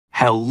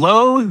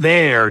Hello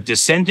there,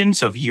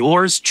 descendants of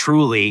yours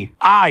truly.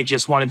 I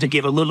just wanted to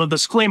give a little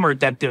disclaimer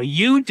that the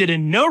You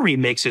Didn't Know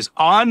remix is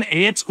on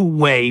its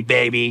way,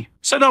 baby.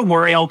 So don't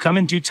worry, I'll come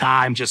in due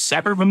time, just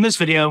separate from this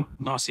video.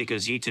 Mostly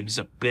because YouTube's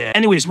a bit.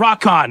 Anyways,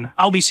 rock on.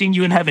 I'll be seeing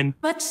you in heaven.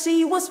 But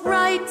she was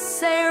right,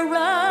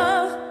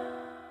 Sera.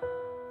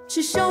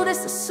 She showed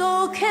us a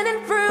soul can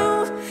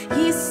improve.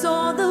 He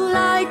saw the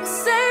light,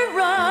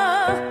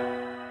 Sera.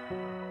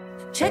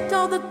 Checked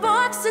all the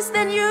boxes,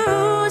 then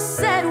you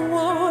said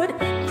would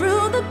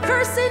prove the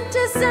person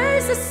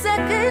deserves a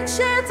second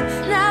chance.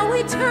 Now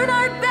we turn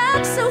our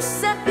backs, so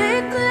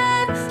second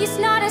glance. He's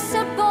not as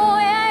a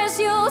boy as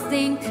you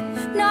think.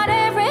 Not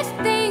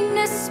everything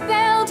is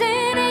spelled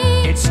in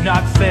ink. It's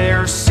not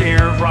fair,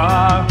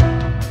 Sera.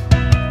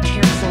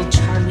 Careful,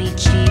 Charlie,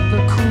 keep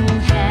a cool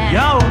head.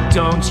 Yo,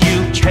 don't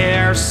you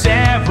care,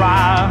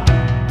 Sera?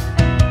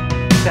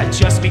 That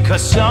just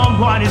because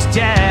someone is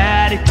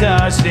dead, it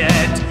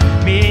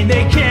doesn't mean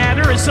they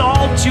can't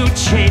resolve to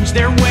change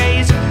their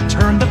ways.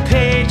 Turn the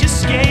page,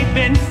 escape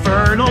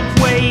infernal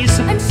ways.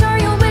 I'm sure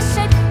you wish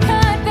it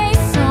could be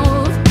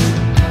solved,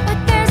 but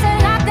there's a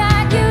lot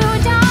that you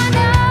don't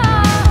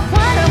know.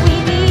 What are we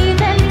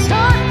even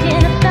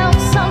talking about?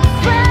 Some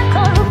crap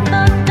or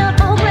fucked up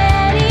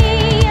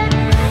already.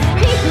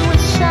 He who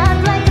was shot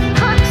like a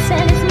corpse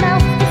in his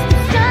mouth. This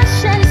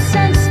discussion is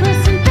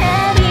senseless and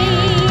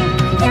petty.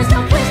 There's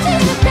no place to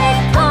the big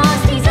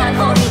pause. These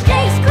unholy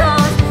days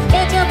close.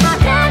 Get your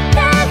pocket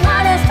that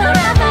want us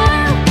forever.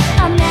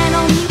 A man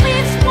only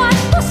lives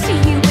once. We'll see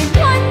you in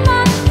 1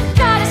 month.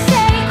 Gotta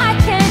say I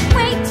can't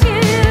wait to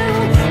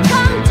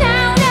come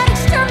down and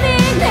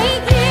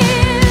exterminate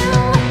you.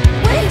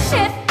 Wait,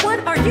 shit, what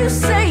are you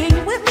saying?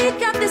 Let me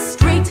get this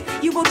straight.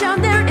 You go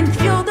down there and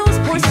kill those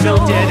poor No,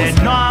 souls.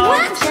 didn't know.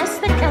 What? Just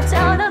the cat's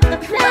out of the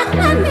Let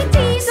bag. me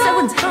tease.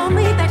 Someone tell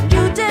me that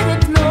you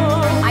didn't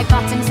know. I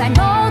buttons, I'm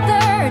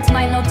older. It's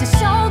my love to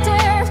shoulder.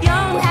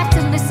 You have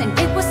to listen.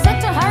 It was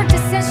such a hard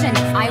decision.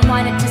 I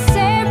wanted to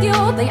save you.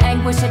 The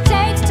anguish it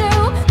takes to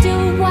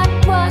do what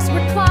was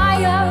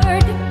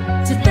required.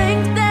 To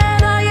think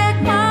that I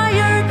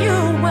admired you,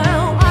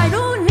 well, I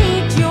don't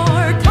need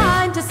your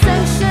kind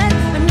dissension.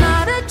 I'm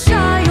not a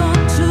child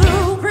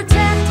to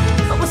protect.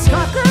 I was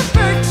struck of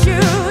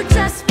virtue,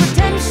 just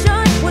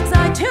pretension. Was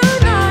I too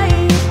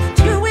naive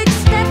to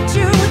expect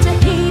you to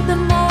heed the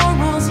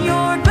morals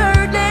you're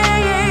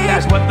burdening?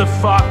 That's what the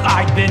fuck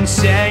I've been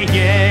saying.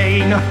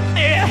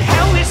 If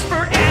hell is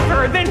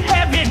forever, then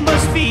heaven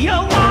must be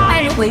alive.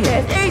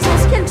 If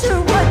angels can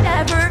do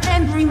whatever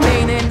and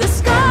remain in the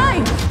sky.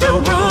 The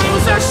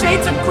rules are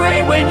shades of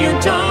gray when you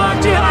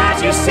don't do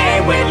as you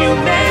say. When you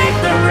make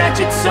the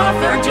wretched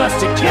suffer just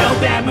to kill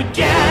them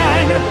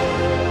again.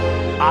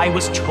 I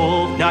was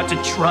told not to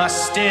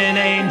trust in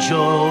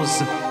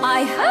angels.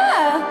 I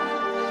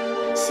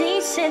heard.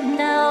 She said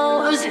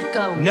no. How's it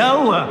go?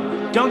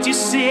 No, don't you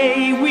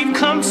see, we've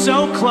come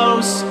so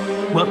close.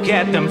 We'll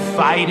get them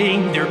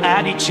fighting, they're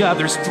at each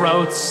other's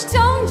throats.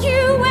 Don't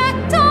you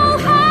act all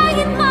high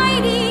and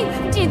mighty.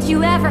 Did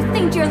you ever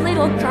think your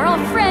little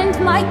girlfriend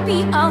might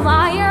be a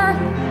liar?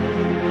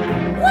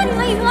 When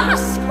we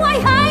lost, why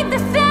hide the